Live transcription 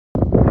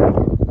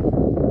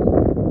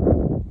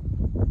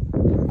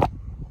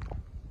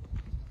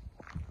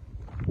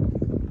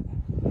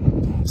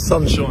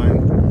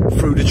sunshine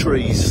through the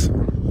trees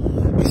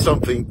is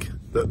something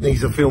that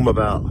needs a film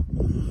about.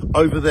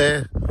 Over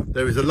there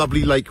is a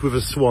lovely lake with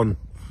a swan,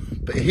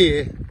 but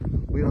here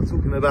we are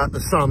talking about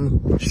the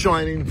sun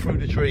shining through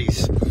the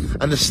trees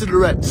and the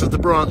silhouettes of the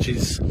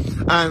branches,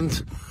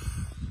 and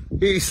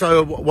it is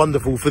so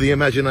wonderful for the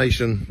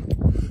imagination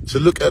to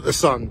look at the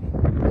sun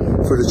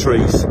through the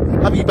trees.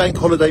 Happy Bank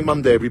Holiday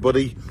Monday,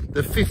 everybody.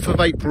 The 5th of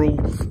April,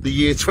 the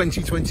year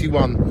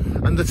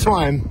 2021, and the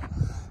time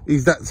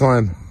is that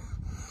time,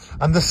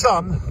 and the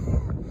sun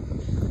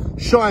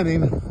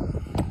shining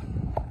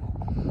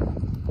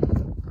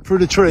through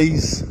the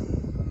trees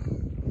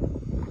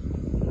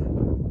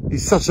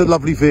is such a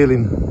lovely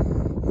feeling.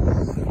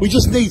 We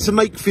just need to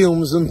make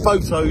films and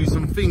photos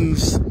and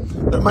things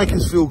that make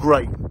us feel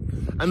great,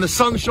 and the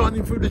sun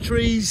shining through the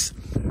trees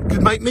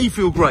could make me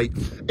feel great.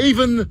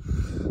 Even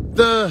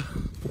the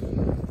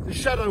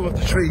shadow of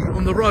the tree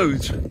on the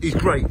road is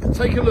great.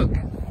 Take a look.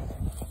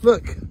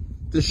 Look,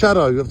 the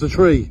shadow of the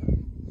tree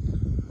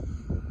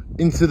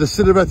into the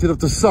silhouette of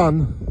the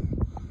sun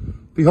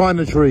behind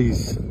the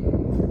trees.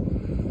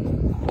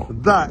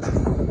 That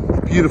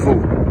beautiful.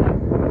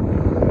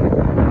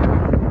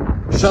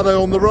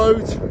 Shadow on the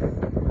road,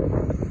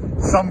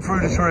 sun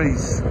through the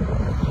trees.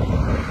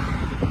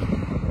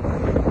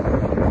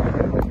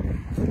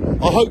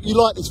 I hope you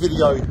like this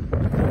video,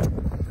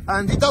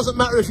 and it doesn't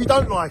matter if you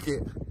don't like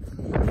it,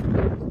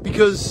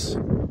 because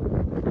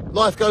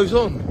life goes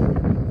on,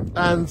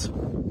 and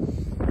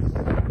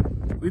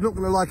we're not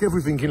going to like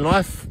everything in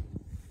life,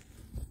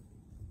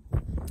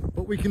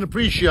 but we can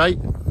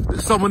appreciate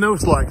that someone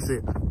else likes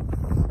it.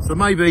 So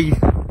maybe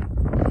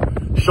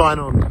shine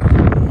on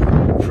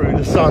through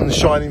the sun,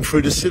 shining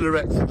through the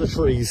silhouettes of the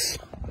trees.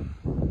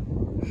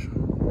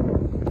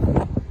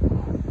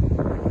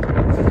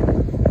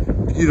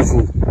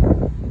 Beautiful.